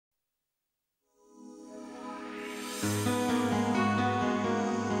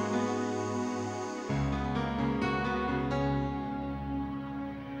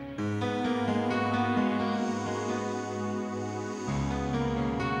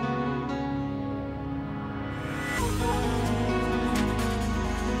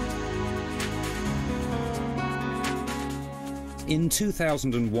In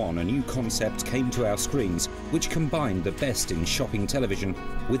 2001, a new concept came to our screens which combined the best in shopping television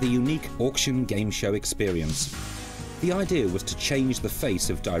with a unique auction game show experience. The idea was to change the face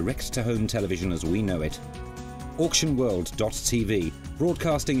of direct-to-home television as we know it. AuctionWorld.tv,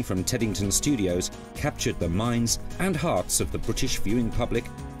 broadcasting from Teddington Studios, captured the minds and hearts of the British viewing public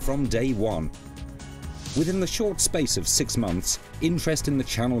from day one. Within the short space of 6 months, interest in the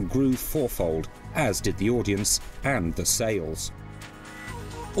channel grew fourfold, as did the audience and the sales.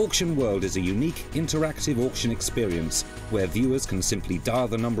 Auction World is a unique, interactive auction experience where viewers can simply dial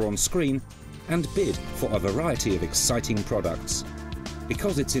the number on screen and bid for a variety of exciting products.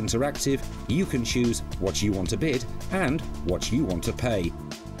 Because it's interactive, you can choose what you want to bid and what you want to pay.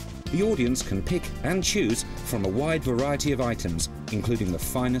 The audience can pick and choose from a wide variety of items, including the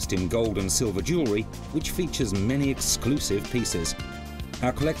finest in gold and silver jewellery, which features many exclusive pieces.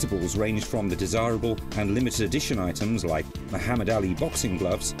 Our collectibles range from the desirable and limited edition items like Muhammad Ali boxing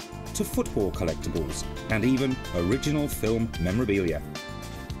gloves to football collectibles and even original film memorabilia.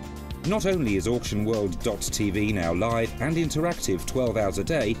 Not only is AuctionWorld.tv now live and interactive 12 hours a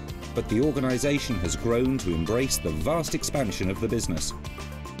day, but the organisation has grown to embrace the vast expansion of the business.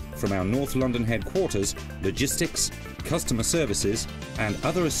 From our North London headquarters, logistics, customer services and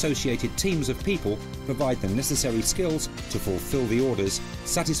other associated teams of people provide the necessary skills to fulfil the orders,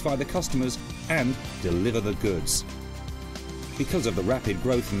 satisfy the customers and deliver the goods. Because of the rapid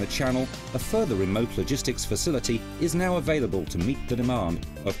growth in the channel, a further remote logistics facility is now available to meet the demand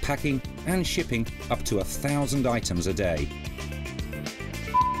of packing and shipping up to 1,000 items a day.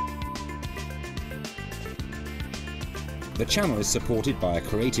 The channel is supported by a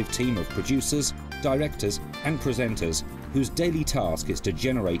creative team of producers, directors and presenters whose daily task is to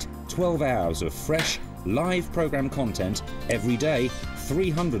generate 12 hours of fresh, live programme content every day,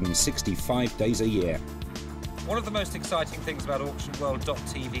 365 days a year. One of the most exciting things about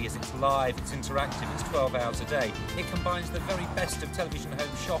AuctionWorld.tv is it's live, it's interactive, it's 12 hours a day. It combines the very best of television home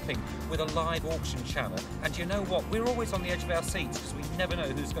shopping with a live auction channel. And you know what? We're always on the edge of our seats because we never know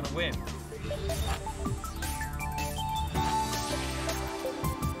who's going to win.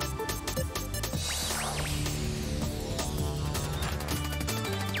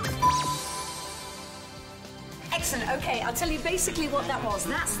 Excellent. Okay, I'll tell you basically what that was.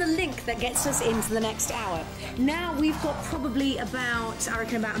 That's the link that gets us into the next hour. Now we've got probably about, I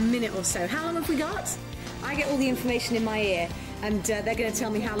reckon, about a minute or so. How long have we got? I get all the information in my ear, and they're going to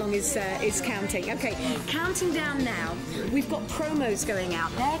tell me how long is counting. Okay, counting down now. We've got promos going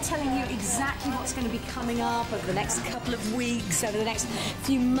out. They're telling you exactly what's going to be coming up over the next couple of weeks, over the next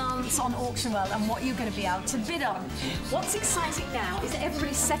few months on Auction World, and what you're going to be able to bid on. What's exciting now is that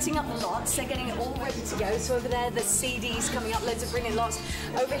everybody's setting up the lots. They're getting it all ready to go. So over there, the CDs coming up, loads of brilliant lots.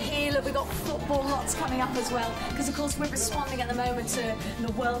 Over here, look, we've got football lots coming up as well, because of course we're responding at the moment to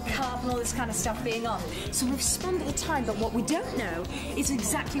the World Cup and all this kind of stuff being on. So we've responded at the time, but what we don't know is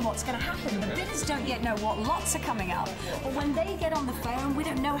exactly what's going to happen. The bidders don't yet know what lots are coming up, but when they get on the phone, we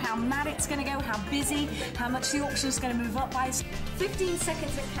don't know how mad it's going to go, how busy, how much the auction is going to move up by. 15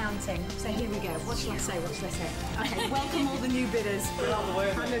 seconds of counting. So here we go. What shall I say? What shall I say? Okay, welcome all the new bidders.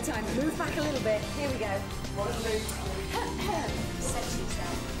 Have no time. Move back a little bit. Here we go. Set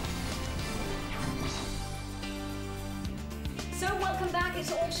yourself. So welcome back, it's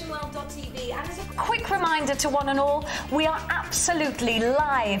AuctionWorld.tv, and as a quick reminder to one and all, we are absolutely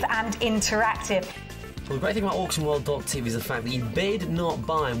live and interactive. Well, the great thing about AuctionWorld.tv is the fact that you bid, not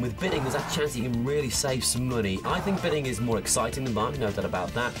buy, and with bidding there's a chance that you can really save some money. I think bidding is more exciting than buying, no doubt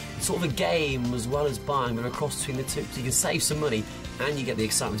about that. It's sort of a game as well as buying, but a cross between the two, so you can save some money and you get the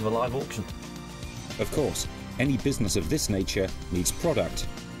excitement of a live auction. Of course, any business of this nature needs product.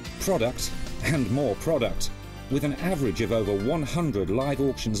 Product and more product. With an average of over 100 live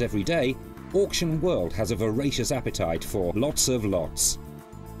auctions every day, Auction World has a voracious appetite for lots of lots.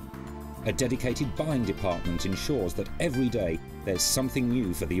 A dedicated buying department ensures that every day there's something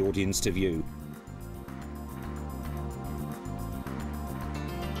new for the audience to view.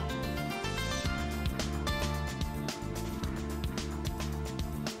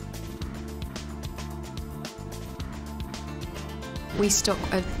 We stock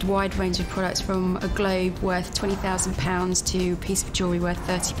a wide range of products from a globe worth £20,000 to a piece of jewellery worth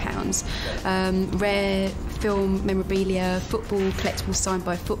 £30. Rare film memorabilia, football collectibles signed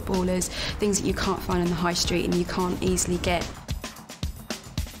by footballers, things that you can't find on the high street and you can't easily get.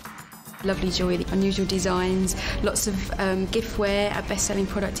 Lovely jewellery, unusual designs, lots of giftware. Our best-selling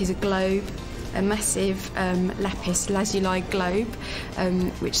product is a globe. A massive lapis lazuli globe,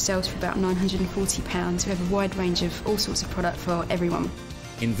 which sells for about £940. We have a wide range of all sorts of product for everyone.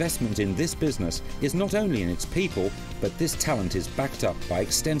 Investment in this business is not only in its people, but this talent is backed up by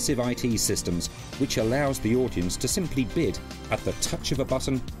extensive IT systems, which allows the audience to simply bid at the touch of a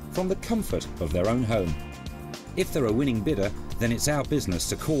button from the comfort of their own home. If they're a winning bidder, then it's our business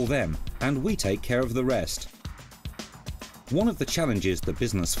to call them, and we take care of the rest. One of the challenges the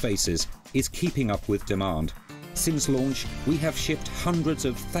business faces is keeping up with demand. Since launch, we have shipped hundreds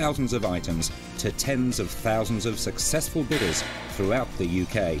of thousands of items to tens of thousands of successful bidders throughout the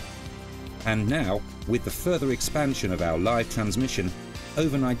UK. And now, with the further expansion of our live transmission,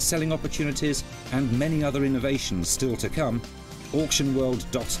 overnight selling opportunities and many other innovations still to come,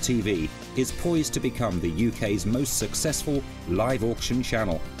 AuctionWorld.tv is poised to become the UK's most successful live auction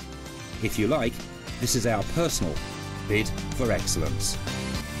channel. If you like, this is our personal bid for excellence.